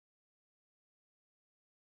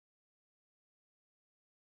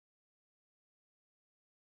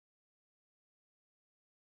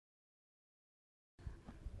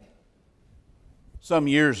Some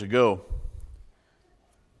years ago,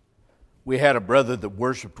 we had a brother that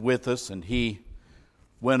worshiped with us, and he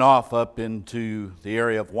went off up into the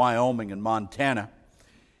area of Wyoming and Montana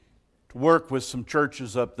to work with some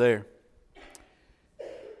churches up there.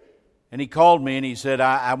 And he called me and he said,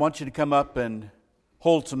 I want you to come up and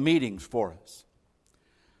hold some meetings for us.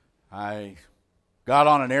 I got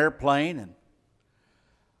on an airplane and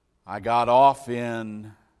I got off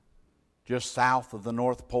in just south of the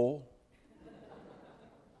North Pole.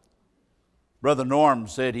 Brother Norm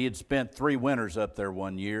said he had spent 3 winters up there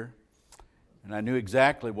one year, and I knew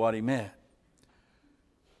exactly what he meant.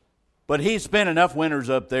 But he spent enough winters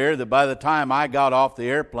up there that by the time I got off the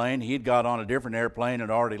airplane, he'd got on a different airplane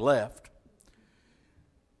and already left.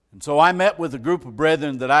 And so I met with a group of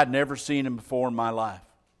brethren that I'd never seen him before in my life.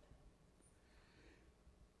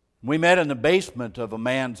 We met in the basement of a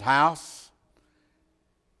man's house,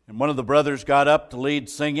 and one of the brothers got up to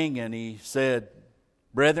lead singing, and he said,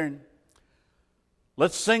 "Brethren,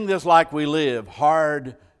 let's sing this like we live,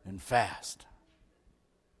 hard and fast."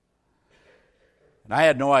 And I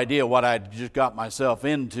had no idea what I'd just got myself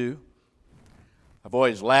into. I've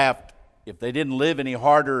always laughed, if they didn't live any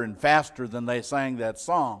harder and faster than they sang that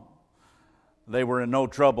song, they were in no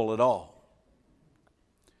trouble at all.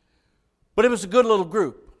 But it was a good little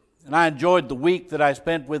group, and I enjoyed the week that I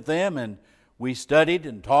spent with them, and we studied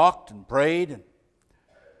and talked and prayed. And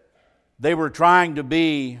they were trying to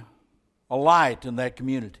be a light in that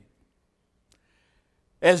community.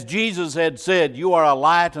 As Jesus had said, "You are a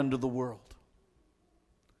light unto the world."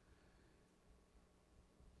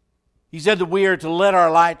 He said that we are to let our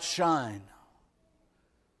light shine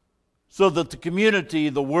so that the community,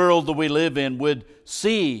 the world that we live in, would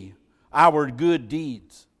see our good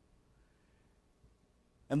deeds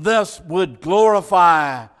and thus would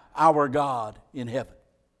glorify our God in heaven.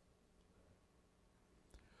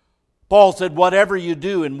 Paul said, "Whatever you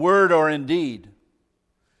do in word or in deed,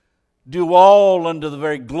 do all unto the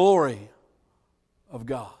very glory of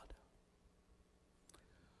God."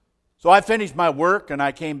 So I finished my work and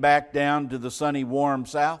I came back down to the sunny, warm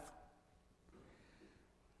South.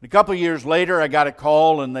 A couple of years later, I got a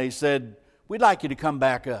call and they said, "We'd like you to come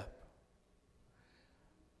back up."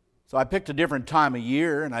 So I picked a different time of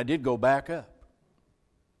year and I did go back up.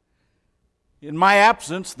 In my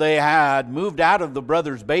absence, they had moved out of the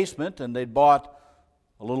brother's basement and they'd bought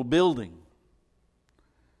a little building.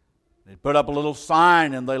 They put up a little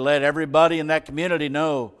sign and they let everybody in that community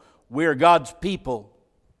know, we're God's people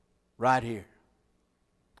right here.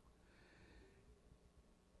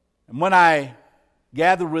 And when I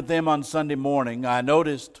gathered with them on Sunday morning, I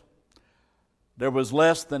noticed there was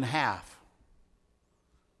less than half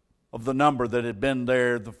of the number that had been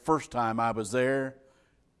there the first time I was there.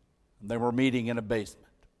 They were meeting in a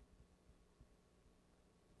basement.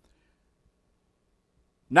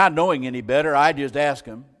 Not knowing any better, I just asked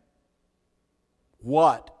them,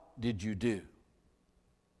 "What did you do?"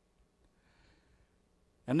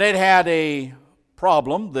 And they'd had a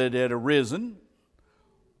problem that had arisen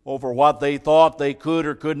over what they thought they could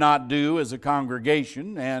or could not do as a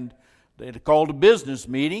congregation, and they'd called a business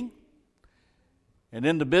meeting. And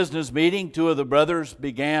in the business meeting, 2 of the brothers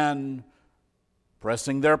began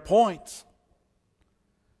pressing their points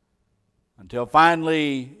until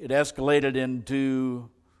finally it escalated into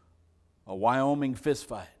a Wyoming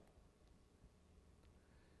fistfight.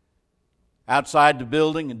 Outside the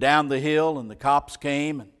building and down the hill, and the cops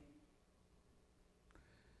came. And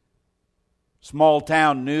small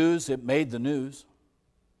town news, it made the news.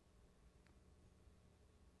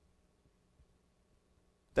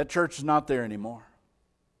 That church is not there anymore.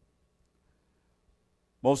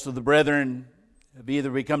 Most of the brethren have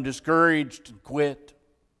either become discouraged and quit,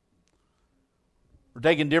 or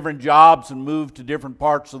taken different jobs and moved to different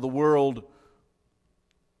parts of the world.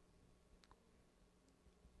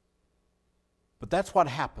 But that's what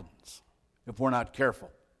happens if we're not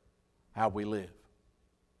careful how we live.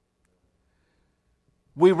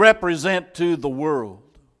 We represent to the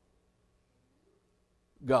world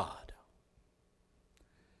God.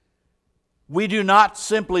 We do not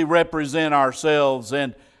simply represent ourselves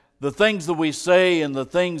and the things that we say and the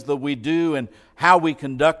things that we do and how we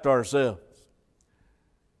conduct ourselves.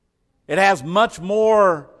 It has much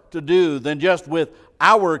more to do than just with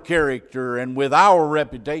our character and with our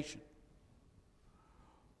reputation.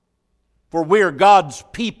 For we are God's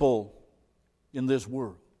people in this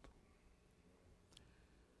world.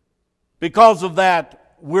 Because of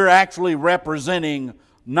that, we're actually representing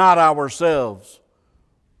not ourselves,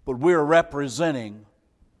 but we're representing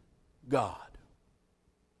God.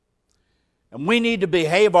 And we need to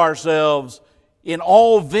behave ourselves in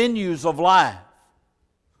all venues of life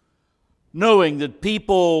knowing that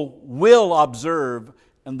people will observe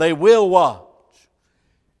and they will watch.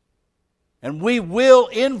 And we will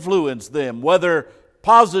influence them, whether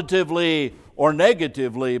positively or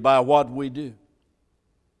negatively, by what we do.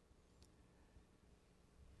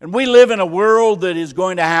 And we live in a world that is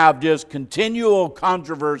going to have just continual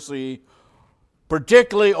controversy,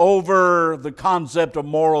 particularly over the concept of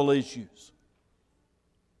moral issues.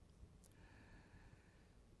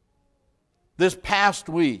 This past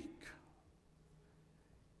week,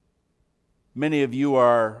 many of you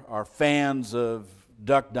are fans of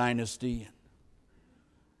Duck Dynasty.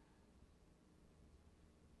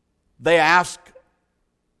 They asked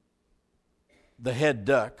the head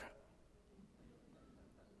duck,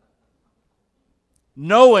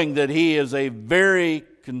 knowing that he is a very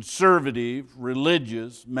conservative,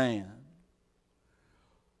 religious man,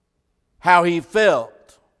 how he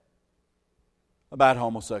felt about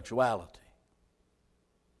homosexuality.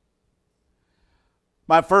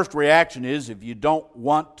 My first reaction is, if you don't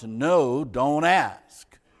want to know, don't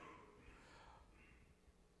ask.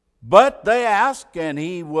 But they asked, and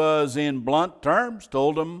he was, in blunt terms,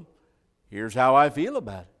 told them, here's how I feel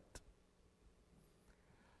about it.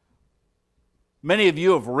 Many of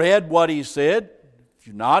you have read what he said. If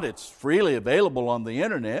you're not, it's freely available on the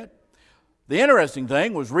internet. The interesting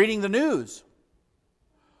thing was reading the news.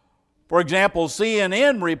 For example,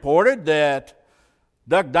 CNN reported that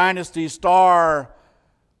Duck Dynasty star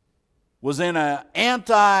was in an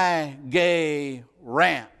anti-gay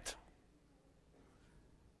rant.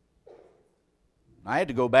 I had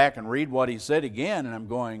to go back and read what he said again, and I'm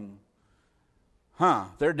going,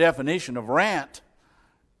 their definition of rant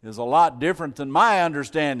is a lot different than my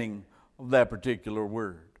understanding of that particular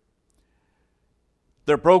word.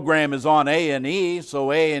 Their program is on A&E,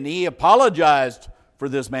 so A&E apologized for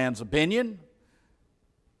this man's opinion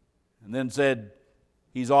and then said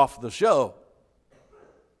he's off the show.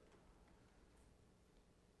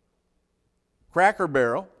 Cracker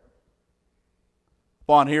Barrel,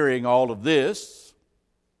 upon hearing all of this,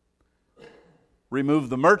 removed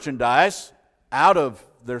the merchandise out of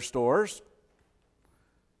their stores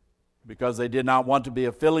because they did not want to be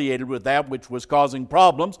affiliated with that which was causing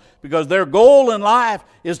problems, because their goal in life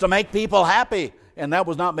is to make people happy, and that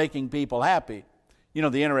was not making people happy. You know,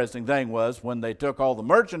 the interesting thing was when they took all the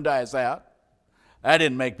merchandise out, that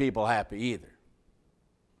didn't make people happy either.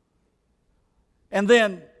 And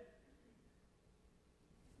then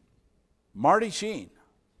Marty Sheen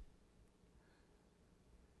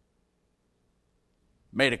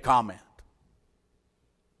made a comment.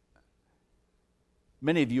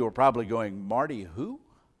 Many of you are probably going, Marty who?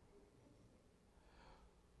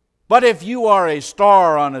 But if you are a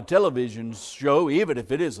star on a television show, even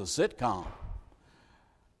if it is a sitcom,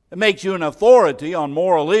 it makes you an authority on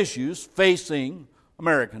moral issues facing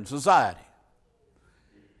American society.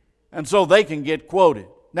 And so they can get quoted.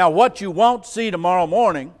 Now, what you won't see tomorrow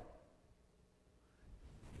morning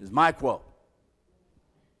is my quote.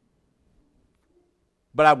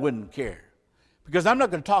 But I wouldn't care, because I'm not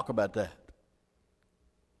going to talk about that.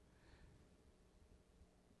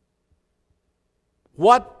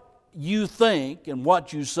 What you think and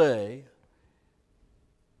what you say,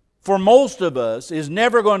 for most of us, is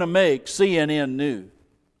never going to make CNN news.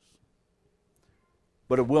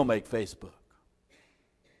 But it will make Facebook.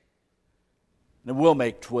 And it will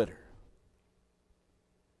make Twitter.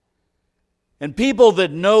 And people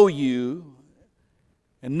that know you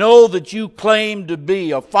and know that you claim to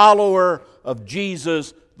be a follower of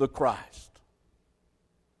Jesus the Christ,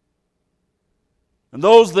 and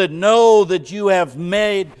those that know that you have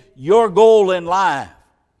made your goal in life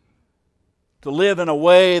to live in a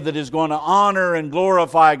way that is going to honor and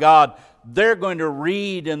glorify God, they're going to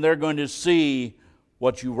read and they're going to see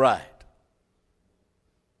what you write.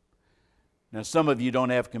 Now, some of you don't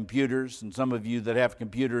have computers, and some of you that have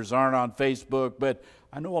computers aren't on Facebook, but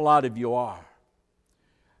I know a lot of you are.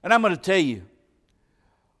 And I'm going to tell you,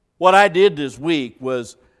 what I did this week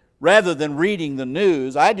was, rather than reading the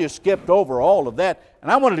news, I just skipped over all of that,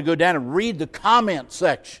 and I wanted to go down and read the comment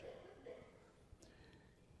section.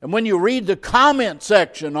 And when you read the comment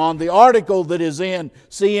section on the article that is in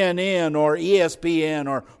CNN or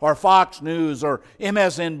ESPN or Fox News or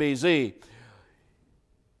MSNBC,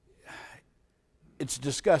 it's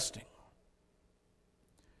disgusting.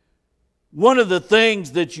 One of the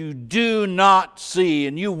things that you do not see,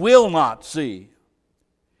 and you will not see,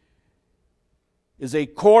 is a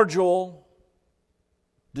cordial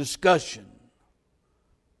discussion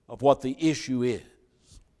of what the issue is.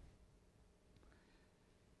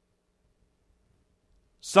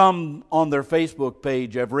 Some on their Facebook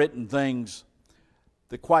page have written things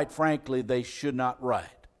that, quite frankly, they should not write.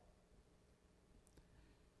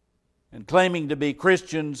 and claiming to be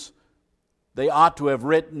Christians, they ought to have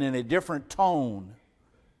written in a different tone,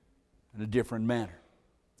 in a different manner.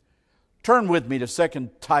 Turn with me to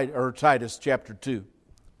Titus chapter 2.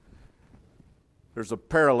 There's a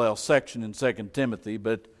parallel section in 2 Timothy,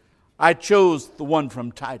 but I chose the one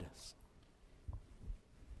from Titus.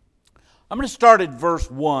 I'm going to start at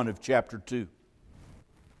verse 1 of chapter 2.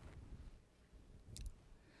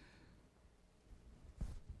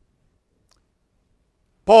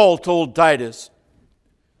 Paul told Titus,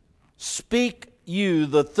 "Speak you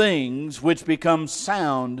the things which become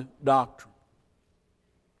sound doctrine,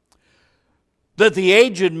 that the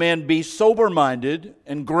aged men be sober-minded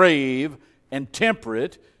and grave and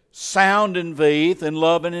temperate, sound in faith, in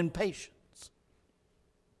love, and in patience.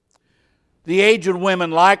 The aged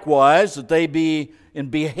women likewise, that they be in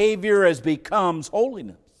behavior as becomes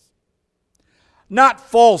holiness, not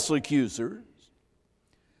false accusers,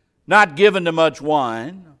 not given to much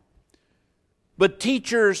wine, but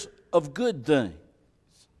teachers of good things,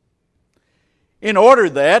 in order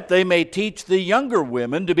that they may teach the younger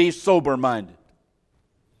women to be sober-minded,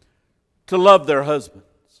 to love their husbands,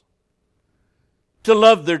 to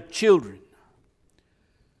love their children,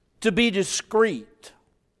 to be discreet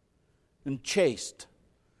and chaste,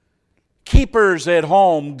 keepers at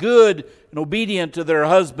home, good and obedient to their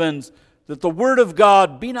husbands, that the word of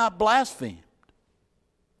God be not blasphemed.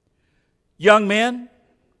 Young men,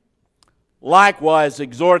 likewise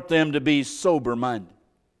exhort them to be sober-minded.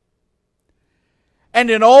 And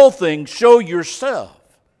in all things show yourself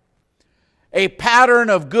a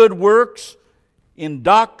pattern of good works, in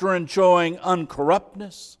doctrine showing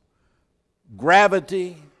uncorruptness,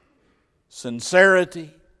 gravity,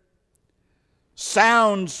 sincerity,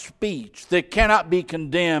 sound speech that cannot be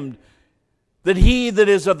condemned, that he that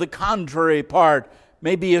is of the contrary part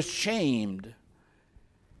may be ashamed,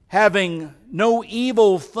 having no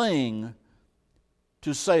evil thing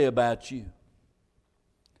to say about you.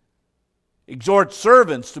 Exhort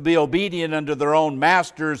servants to be obedient unto their own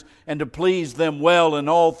masters, and to please them well in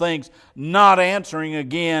all things, not answering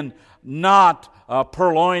again, not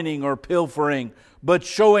purloining or pilfering, but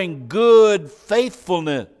showing good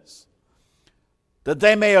faithfulness, that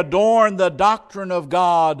they may adorn the doctrine of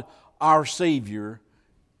God our Savior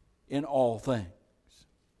in all things.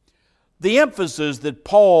 The emphasis that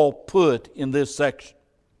Paul put in this section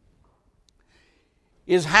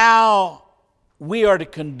is how we are to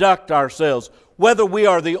conduct ourselves, whether we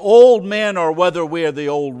are the old men or whether we are the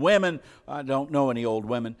old women. I don't know any old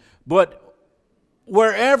women, but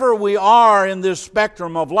wherever we are in this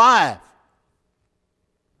spectrum of life,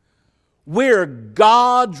 we're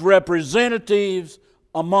God's representatives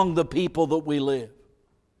among the people that we live.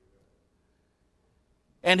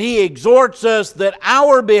 And he exhorts us that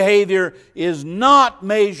our behavior is not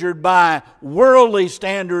measured by worldly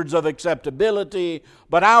standards of acceptability,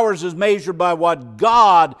 but ours is measured by what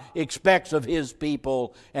God expects of His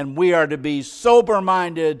people. And we are to be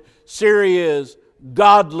sober-minded, serious,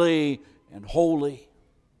 godly, and holy.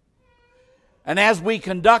 And as we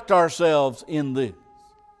conduct ourselves in this,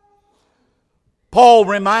 Paul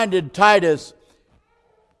reminded Titus,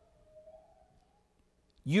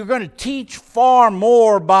 you're going to teach far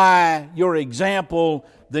more by your example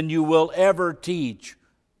than you will ever teach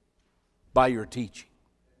by your teaching.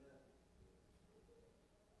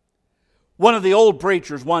 One of the old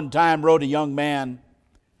preachers one time wrote a young man,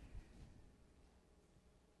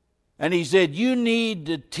 and he said, you need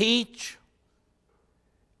to teach,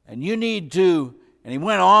 and you need to, and he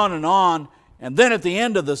went on, and then at the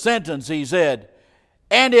end of the sentence he said,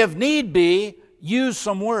 and if need be, use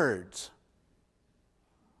some words.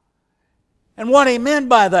 And what he meant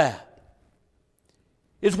by that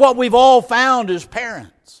is what we've all found as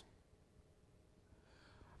parents.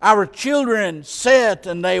 Our children sit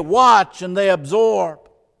and they watch and they absorb.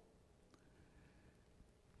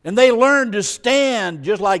 And they learn to stand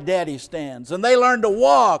just like Daddy stands. And they learn to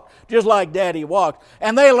walk just like Daddy walks.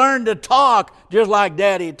 And they learn to talk just like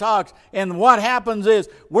Daddy talks. And what happens is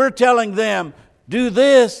we're telling them, do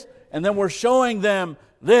this, and then we're showing them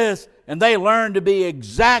this, and they learn to be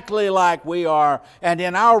exactly like we are. And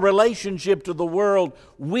in our relationship to the world,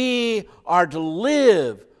 we are to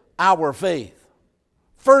live our faith,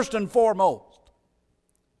 first and foremost.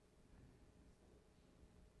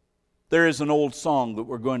 There is an old song that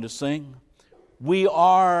we're going to sing. We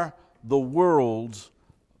are the world's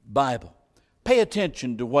Bible. Pay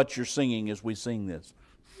attention to what you're singing as we sing this.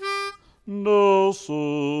 No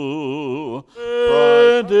soul,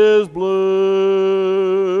 bright is blood.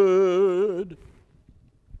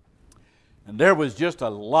 And there was just a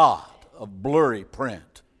lot of blurry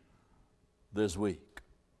print this week.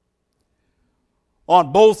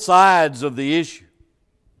 on both sides of the issue.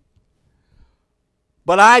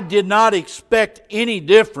 But I did not expect any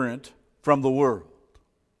different from the world.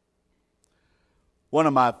 One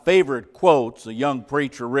of my favorite quotes, a young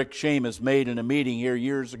preacher, Rick Shamus, made in a meeting here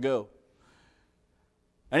years ago.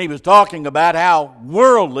 And he was talking about how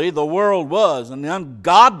worldly the world was and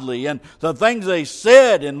ungodly and the things they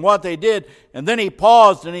said and what they did. And then he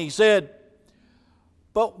paused and he said,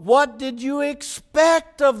 "But what did you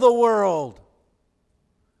expect of the world?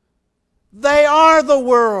 They are the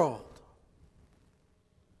world,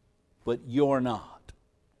 but you're not."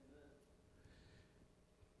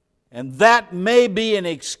 And that may be an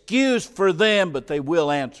excuse for them, but they will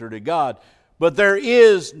answer to God. But there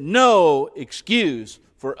is no excuse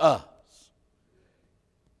for us.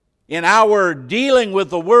 In our dealing with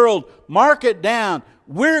the world, mark it down,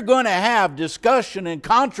 we're going to have discussion and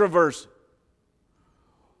controversy.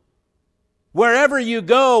 Wherever you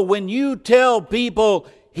go, when you tell people,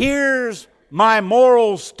 here's my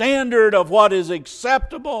moral standard of what is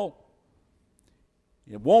acceptable,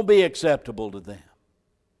 it won't be acceptable to them.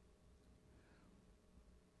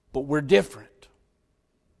 But we're different.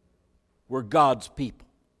 We're God's people.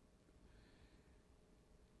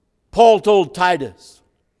 Paul told Titus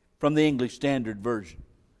from the English Standard Version,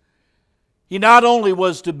 he not only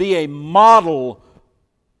was to be a model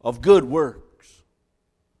of good works,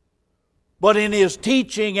 but in his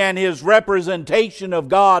teaching and his representation of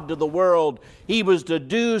God to the world, he was to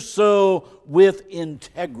do so with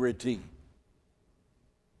integrity.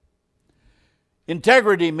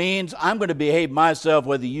 Integrity means I'm going to behave myself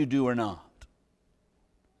whether you do or not.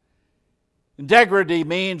 Integrity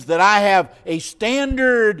means that I have a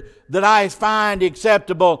standard that I find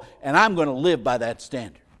acceptable and I'm going to live by that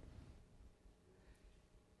standard.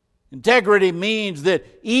 Integrity means that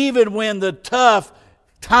even when the tough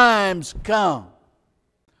times come,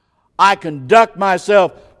 I conduct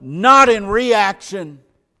myself not in reaction,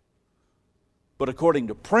 but according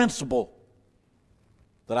to principle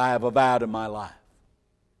that I have avowed in my life.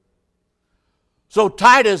 So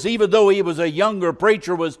Titus, even though he was a younger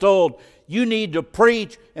preacher, was told, you need to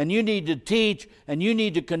preach and you need to teach and you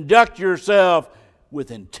need to conduct yourself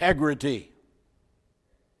with integrity.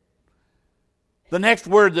 The next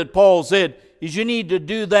word that Paul said is you need to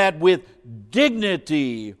do that with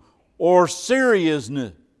dignity or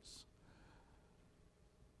seriousness.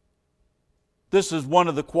 This is one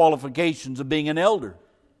of the qualifications of being an elder.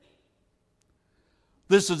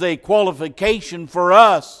 This is a qualification for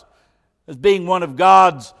us as being one of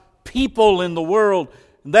God's people in the world.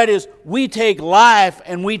 And that is, we take life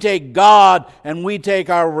and we take God and we take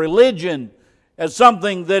our religion as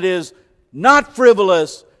something that is not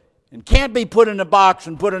frivolous and can't be put in a box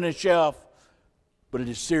and put on a shelf, but it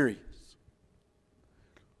is serious.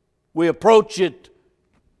 We approach it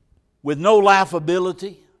with no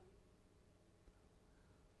laughability.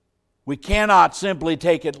 We cannot simply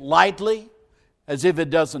take it lightly as if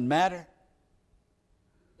it doesn't matter.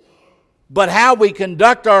 But how we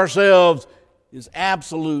conduct ourselves is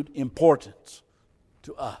absolute importance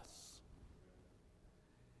to us.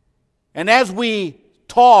 And as we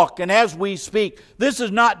talk and as we speak, this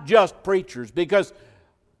is not just preachers, because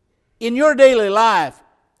in your daily life,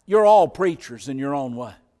 you're all preachers in your own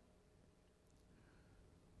way.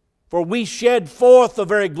 For we shed forth the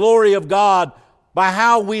very glory of God by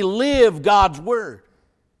how we live God's Word.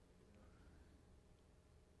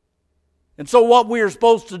 And so what we are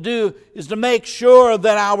supposed to do is to make sure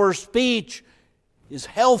that our speech is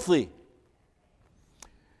healthy.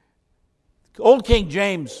 Old King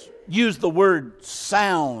James used the word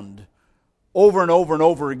sound over and over and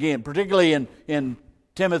over again, particularly in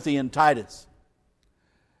Timothy and Titus.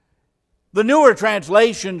 The newer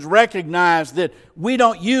translations recognize that we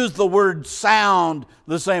don't use the word sound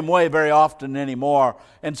the same way very often anymore.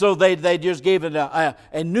 And so they just gave it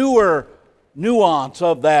a newer nuance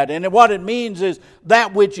of that. And what it means is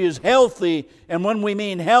that which is healthy. And when we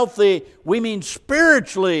mean healthy, we mean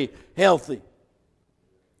spiritually healthy.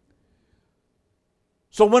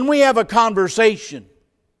 So when we have a conversation,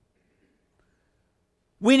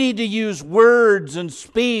 we need to use words and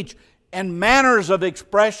speech and manners of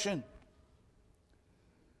expression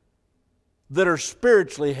that are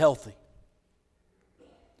spiritually healthy.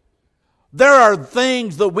 There are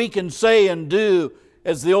things that we can say and do,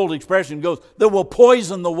 as the old expression goes, that will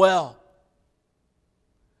poison the well.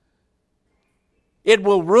 It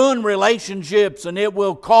will ruin relationships and it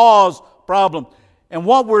will cause problems. And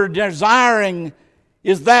what we're desiring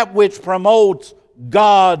is that which promotes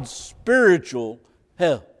God's spiritual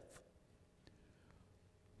health.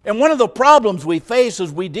 And one of the problems we face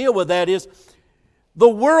as we deal with that is The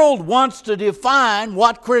world wants to define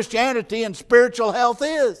what Christianity and spiritual health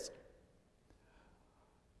is.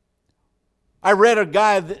 I read a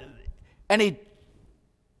guy, and he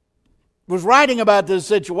was writing about this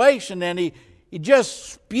situation, and he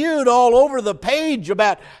just spewed all over the page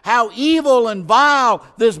about how evil and vile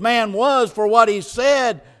this man was for what he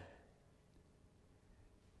said.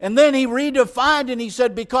 And then he redefined, and he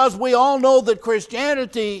said, because we all know that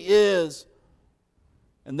Christianity is...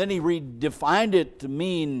 And then he redefined it to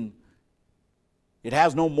mean it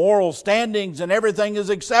has no moral standings and everything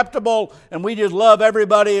is acceptable and we just love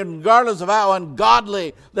everybody regardless of how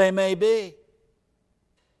ungodly they may be.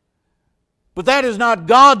 But that is not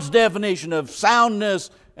God's definition of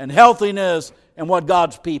soundness and healthiness and what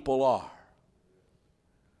God's people are.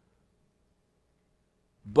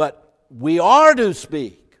 But we are to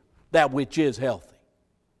speak that which is healthy,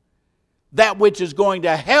 that which is going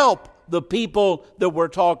to help the people that we're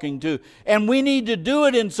talking to. And we need to do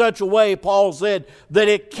it in such a way, Paul said, that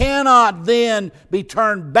it cannot then be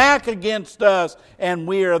turned back against us and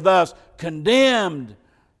we are thus condemned.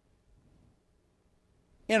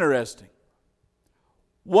 Interesting.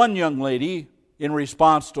 One young lady, in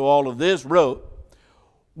response to all of this, wrote,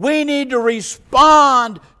 we need to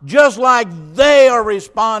respond just like they are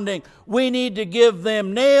responding. We need to give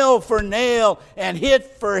them nail for nail and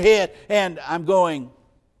hit for hit. And I'm going,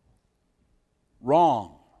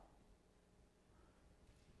 wrong.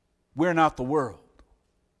 We're not the world.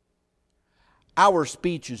 Our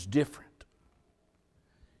speech is different.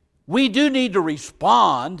 We do need to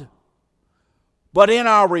respond, but in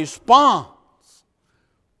our response,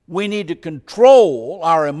 we need to control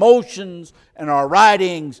our emotions and our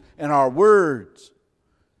writings and our words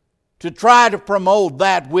to try to promote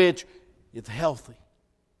that which is healthy.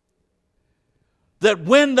 That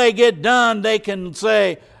when they get done, they can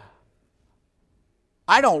say,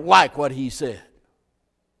 I don't like what he said,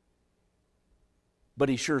 but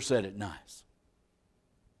he sure said it nice.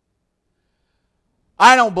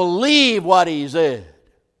 I don't believe what he said,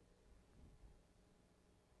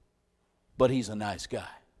 but he's a nice guy.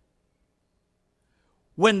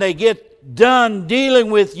 When they get done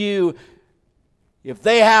dealing with you, if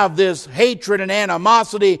they have this hatred and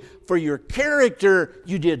animosity for your character,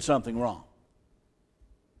 you did something wrong.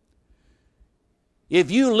 If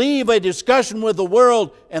you leave a discussion with the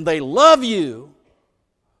world and they love you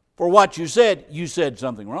for what you said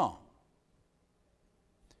something wrong.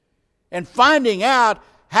 And finding out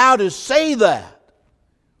how to say that,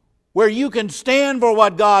 where you can stand for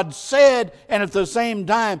what God said and at the same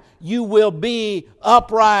time you will be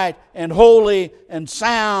upright and holy and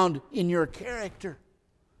sound in your character.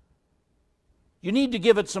 You need to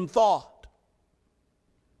give it some thought.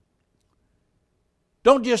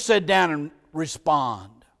 Don't just sit down and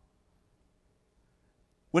respond.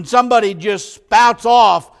 When somebody just spouts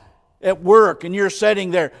off at work and you're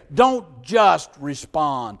sitting there, don't just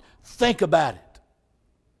respond. Think about it.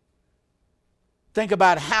 Think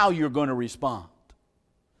about how you're going to respond.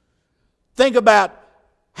 Think about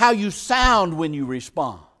how you sound when you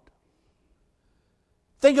respond.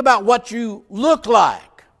 Think about what you look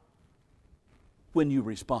like when you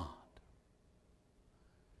respond.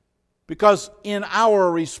 Because in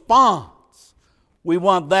our response, we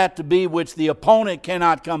want that to be which the opponent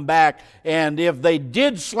cannot come back. And if they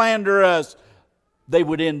did slander us, they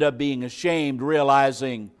would end up being ashamed,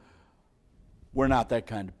 realizing we're not that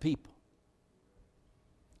kind of people.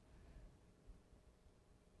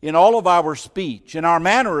 In all of our speech, in our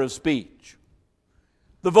manner of speech,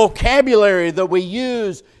 the vocabulary that we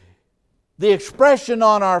use, the expression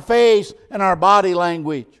on our face and our body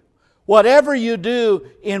language, whatever you do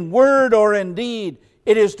in word or in deed,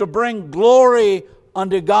 it is to bring glory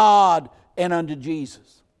unto God and unto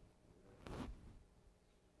Jesus.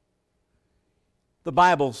 The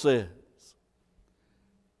Bible says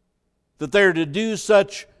that they're to do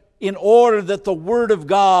such in order that the Word of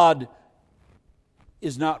God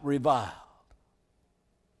is not reviled.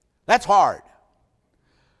 That's hard,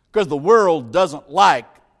 because the world doesn't like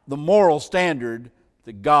the moral standard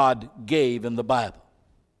that God gave in the Bible.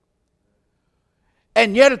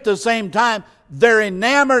 And yet at the same time, they're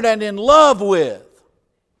enamored and in love with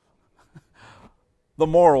the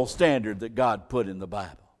moral standard that God put in the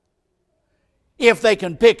Bible. If they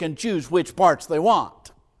can pick and choose which parts they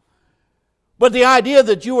want. But the idea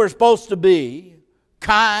that you are supposed to be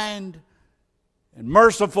kind and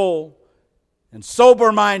merciful and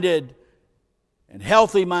sober-minded and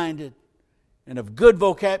healthy-minded and of good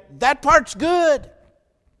vocabulary, that part's good.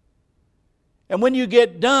 And when you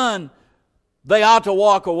get done, they ought to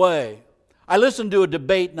walk away. I listened to a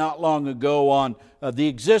debate not long ago on the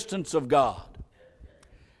existence of God.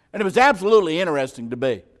 And it was absolutely interesting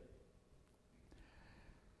debate.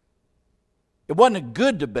 It wasn't a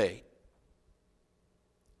good debate.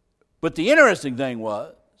 But the interesting thing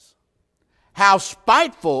was how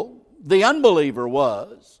spiteful the unbeliever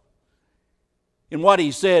was in what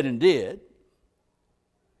he said and did,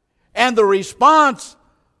 and the response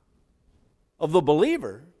of the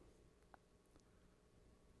believer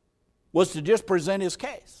was to just present his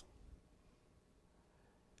case.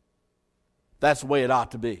 That's the way it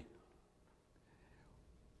ought to be.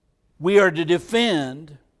 We are to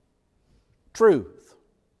defend truth.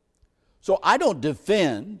 So I don't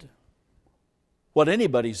defend what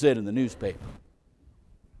anybody said in the newspaper.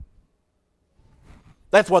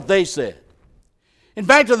 That's what they said. In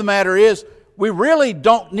fact of the matter is, we really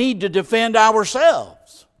don't need to defend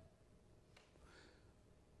ourselves.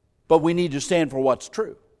 But we need to stand for what's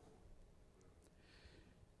true.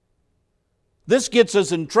 This gets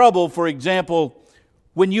us in trouble, for example,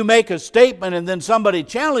 when you make a statement and then somebody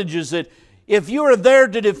challenges it. If you are there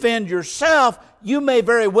to defend yourself, you may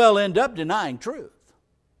very well end up denying truth.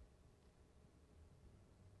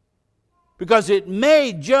 Because it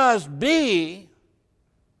may just be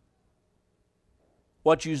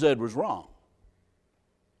what you said was wrong.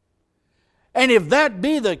 And if that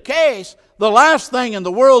be the case, the last thing in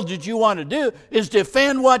the world that you want to do is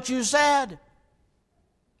defend what you said.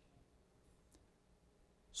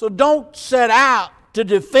 So don't set out to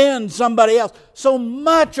defend somebody else. So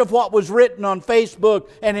much of what was written on Facebook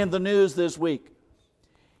and in the news this week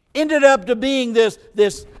ended up to being this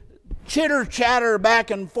chitter chatter back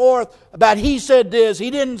and forth about he said this, he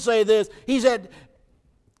didn't say this, he said.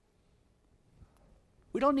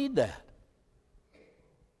 We don't need that.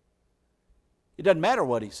 It doesn't matter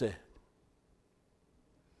what he said.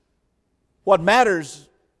 What matters,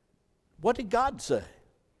 what did God say?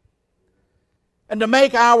 And to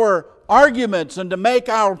make our arguments and to make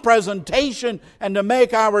our presentation and to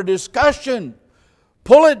make our discussion,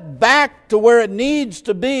 pull it back to where it needs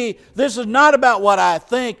to be. This is not about what I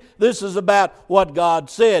think. This is about what God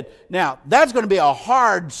said. Now, that's going to be a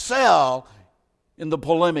hard sell in the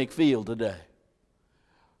polemic field today.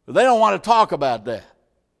 They don't want to talk about that.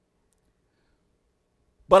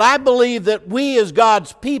 But I believe that we as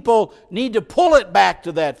God's people need to pull it back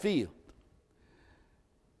to that field.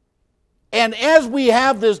 And as we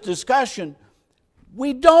have this discussion,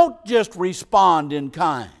 we don't just respond in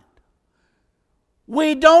kind.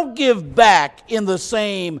 We don't give back in the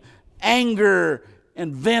same anger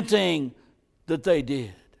and venting that they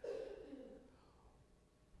did.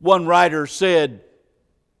 One writer said,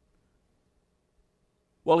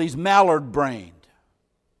 well, he's mallard-brained.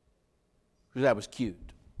 Because that was cute.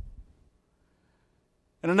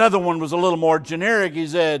 And another one was a little more generic. He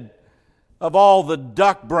said, of all the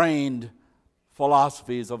duck-brained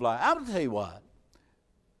philosophies of life, I'm going to tell you what,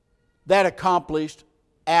 that accomplished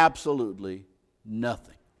absolutely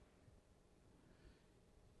nothing.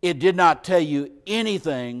 It did not tell you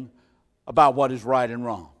anything about what is right and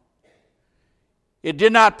wrong. It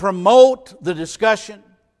did not promote the discussion.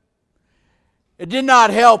 It did not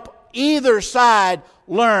help either side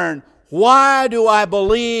learn, why do I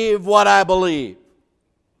believe what I believe?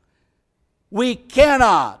 We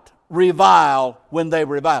cannot revile when they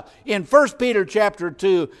revile. In 1 Peter chapter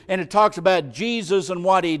 2, and it talks about Jesus and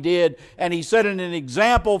what he did, and he set an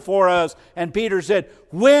example for us, and Peter said,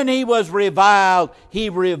 when he was reviled, he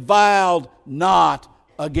reviled not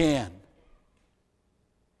again.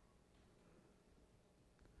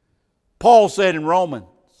 Paul said in Romans,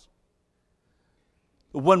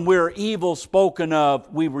 when we're evil spoken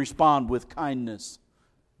of, we respond with kindness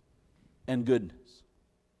and goodness.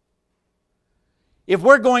 If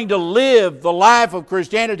we're going to live the life of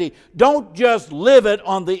Christianity, don't just live it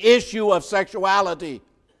on the issue of sexuality.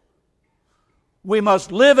 We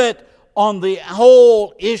must live it on the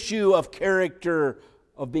whole issue of character,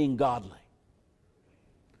 of being godly.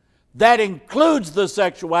 That includes the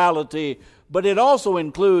sexuality, but it also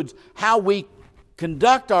includes how we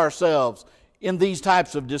conduct ourselves in these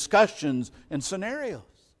types of discussions and scenarios.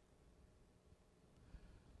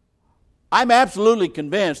 I'm absolutely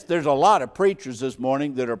convinced there's a lot of preachers this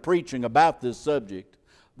morning that are preaching about this subject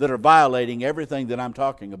that are violating everything that I'm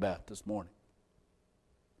talking about this morning.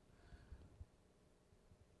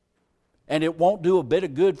 And it won't do a bit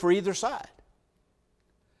of good for either side.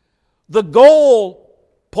 The goal,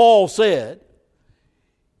 Paul said,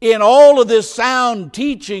 in all of this sound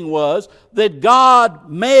teaching was that God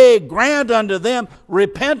may grant unto them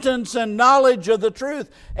repentance and knowledge of the truth.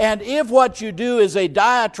 And if what you do is a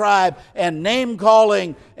diatribe and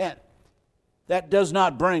name-calling, that does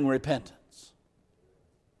not bring repentance.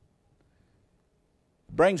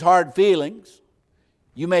 It brings hard feelings.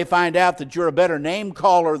 You may find out that you're a better name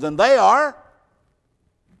caller than they are.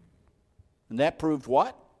 And that proved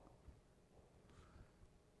what?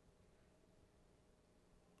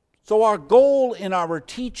 So our goal in our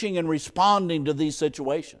teaching and responding to these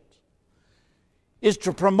situations is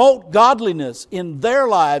to promote godliness in their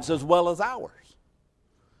lives as well as ours.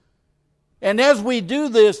 And as we do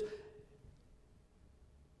this,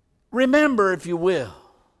 remember, if you will,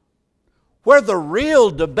 where the real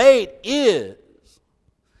debate is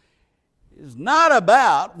not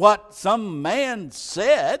about what some man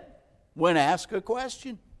said when asked a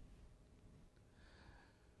question.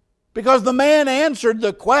 Because the man answered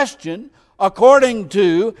the question according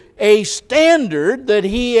to a standard that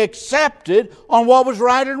he accepted on what was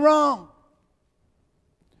right and wrong.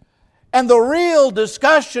 And the real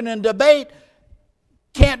discussion and debate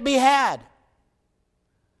can't be had.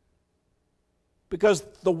 Because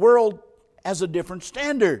the world has a different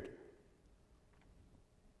standard.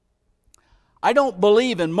 I don't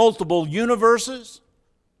believe in multiple universes,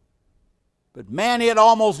 but man, it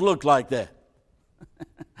almost looked like that.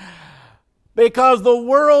 Because the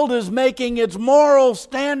world is making its moral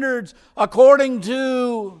standards according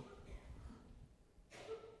to,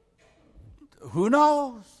 who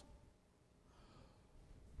knows?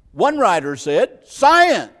 One writer said,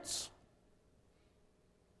 science.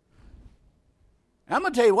 I'm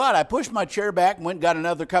going to tell you what, I pushed my chair back and went and got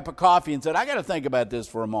another cup of coffee and said, I got to think about this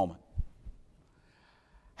for a moment.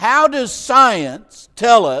 How does science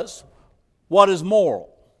tell us what is moral?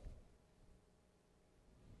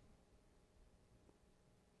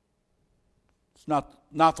 It's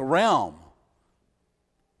not the realm.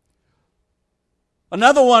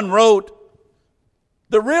 Another one wrote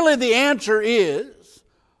that really the answer is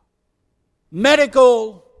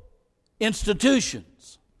medical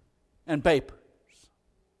institutions and papers.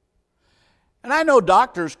 And I know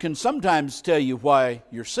doctors can sometimes tell you why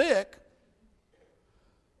you're sick,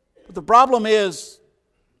 but the problem is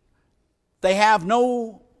they have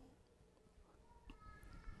no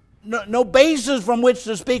basis from which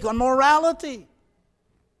to speak on morality.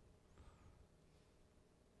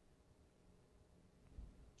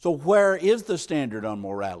 So where is the standard on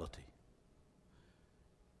morality?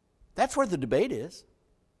 That's where the debate is.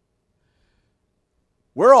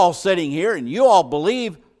 We're all sitting here and you all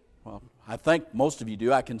believe, well, I think most of you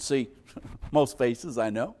do. I can see most faces, I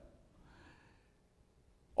know.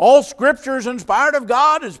 All Scripture is inspired of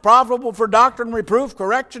God, is profitable for doctrine, reproof,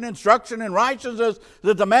 correction, instruction in righteousness,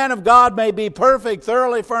 that the man of God may be perfect,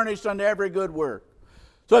 thoroughly furnished unto every good work.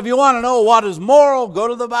 So if you want to know what is moral, go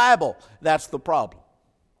to the Bible. That's the problem.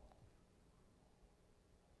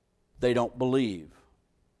 They don't believe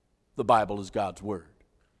the Bible is God's Word.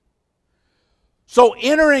 So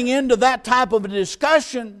entering into that type of a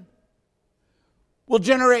discussion will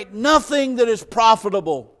generate nothing that is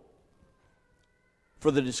profitable for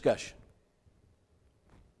the discussion.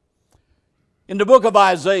 In the book of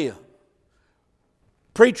Isaiah,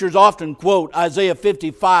 preachers often quote Isaiah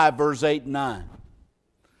 55, verse 8 and 9.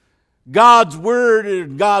 God's word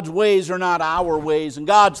and God's ways are not our ways, and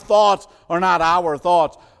God's thoughts are not our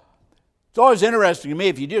thoughts. It's always interesting to me,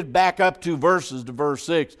 if you just back up 2 verses to verse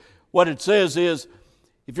 6, what it says is,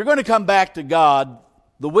 if you're going to come back to God,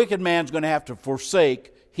 the wicked man's going to have to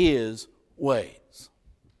forsake his ways.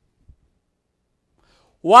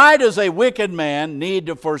 Why does a wicked man need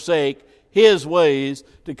to forsake his ways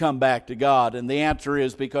to come back to God? And the answer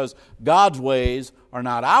is because God's ways are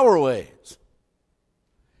not our ways.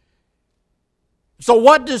 So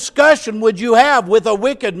what discussion would you have with a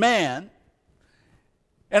wicked man?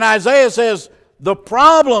 And Isaiah says, the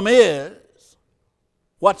problem is,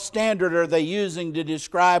 what standard are they using to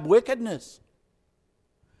describe wickedness?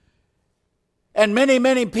 And many,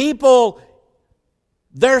 many people,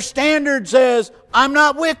 their standard says, I'm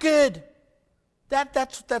not wicked.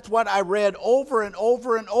 That's what I read over and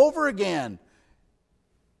over and over again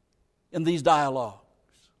in these dialogues.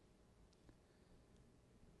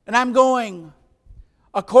 And I'm going,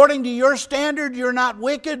 according to your standard, you're not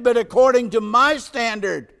wicked, but according to my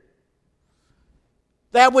standard,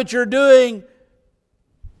 that which you're doing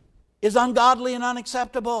is ungodly and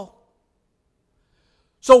unacceptable.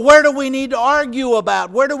 So where do we need to argue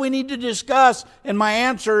about? Where do we need to discuss? And my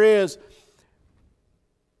answer is,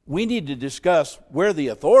 we need to discuss where the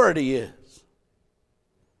authority is.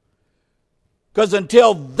 Because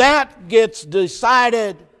until that gets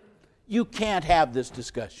decided, you can't have this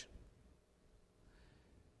discussion.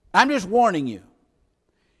 I'm just warning you.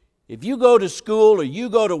 If you go to school or you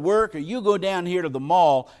go to work or you go down here to the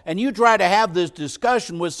mall and you try to have this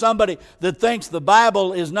discussion with somebody that thinks the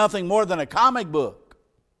Bible is nothing more than a comic book,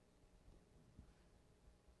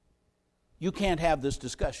 you can't have this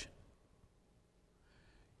discussion.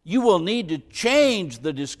 You will need to change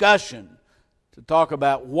the discussion to talk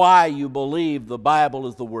about why you believe the Bible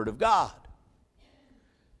is the Word of God.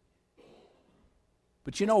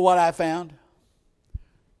 But you know what I found?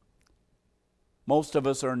 Most of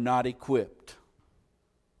us are not equipped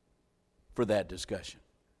for that discussion.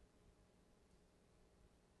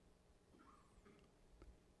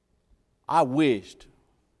 I wished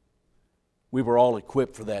we were all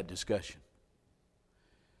equipped for that discussion.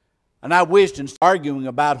 And I wished, in arguing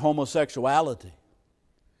about homosexuality,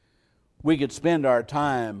 we could spend our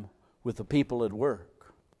time with the people at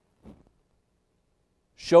work,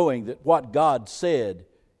 showing that what God said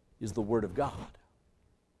is the Word of God.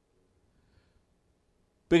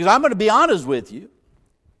 Because I'm going to be honest with you,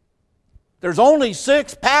 there's only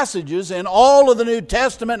 6 passages in all of the New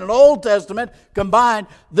Testament and Old Testament combined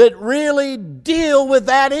that really deal with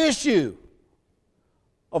that issue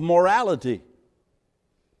of morality.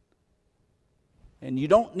 And you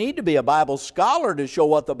don't need to be a Bible scholar to show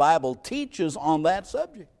what the Bible teaches on that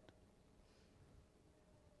subject.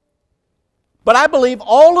 But I believe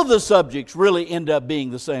all of the subjects really end up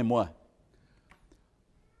being the same way.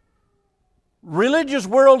 Religious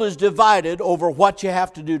world is divided over what you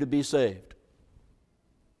have to do to be saved.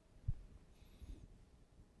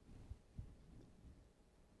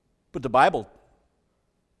 But the Bible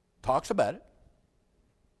talks about it.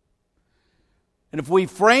 And if we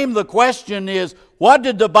frame the question is, what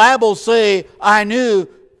did the Bible say I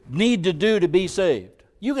need to do to be saved?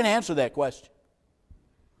 You can answer that question.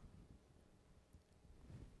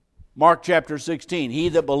 Mark chapter 16, he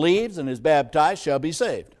that believes and is baptized shall be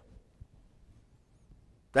saved.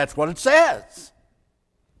 That's what it says.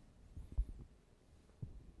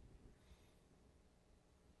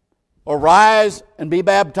 Arise and be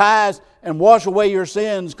baptized and wash away your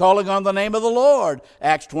sins, calling on the name of the Lord.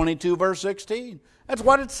 Acts 22, verse 16. That's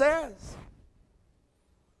what it says.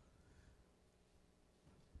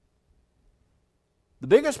 The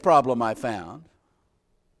biggest problem I found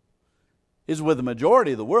is with the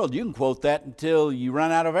majority of the world. You can quote that until you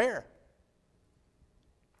run out of air.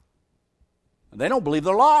 They don't believe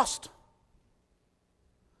they're lost.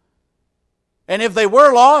 And if they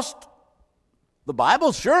were lost, the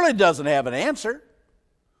Bible surely doesn't have an answer.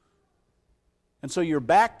 And so you're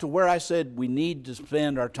back to where I said we need to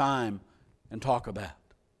spend our time and talk about.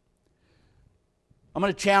 I'm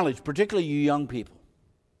going to challenge, particularly you young people.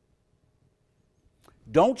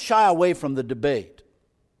 Don't shy away from the debate.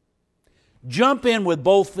 Jump in with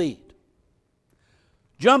both feet.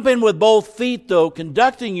 Jump in with both feet, though,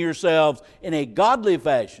 conducting yourselves in a godly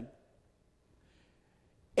fashion,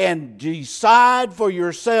 and decide for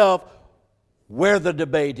yourself where the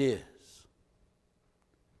debate is.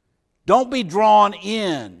 Don't be drawn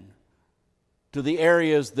in to the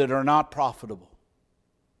areas that are not profitable.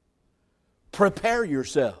 Prepare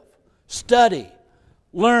yourself. Study.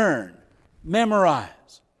 Learn. Memorize.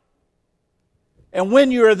 And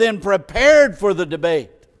when you are then prepared for the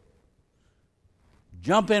debate,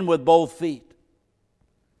 jump in with both feet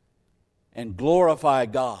and glorify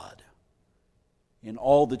God in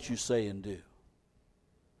all that you say and do.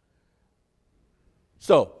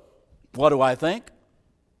 So, what do I think?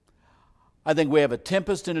 I think we have a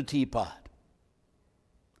tempest in a teapot.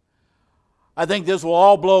 I think this will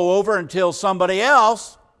all blow over until somebody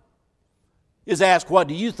else is asked, what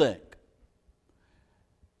do you think?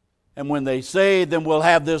 And when they say, then we'll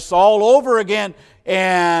have this all over again,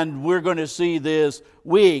 and we're going to see this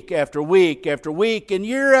week after week after week and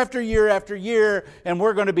year after year after year, and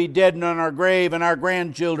we're going to be dead and on our grave, and our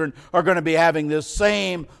grandchildren are going to be having this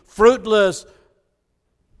same fruitless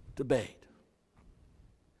debate.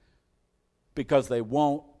 Because they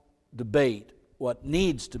won't debate what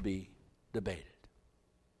needs to be debated.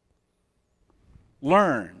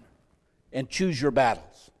 Learn and choose your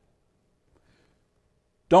battles.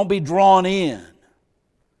 Don't be drawn in,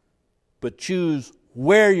 but choose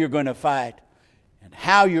where you're going to fight and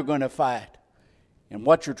how you're going to fight and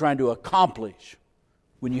what you're trying to accomplish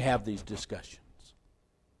when you have these discussions.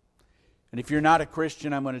 And if you're not a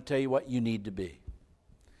Christian, I'm going to tell you what you need to be.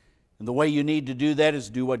 And the way you need to do that is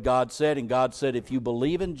do what God said. And God said, if you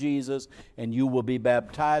believe in Jesus and you will be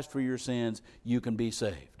baptized for your sins, you can be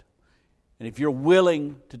saved. And if you're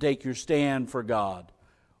willing to take your stand for God,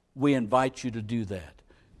 we invite you to do that.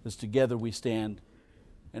 As together we stand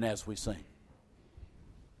and as we sing.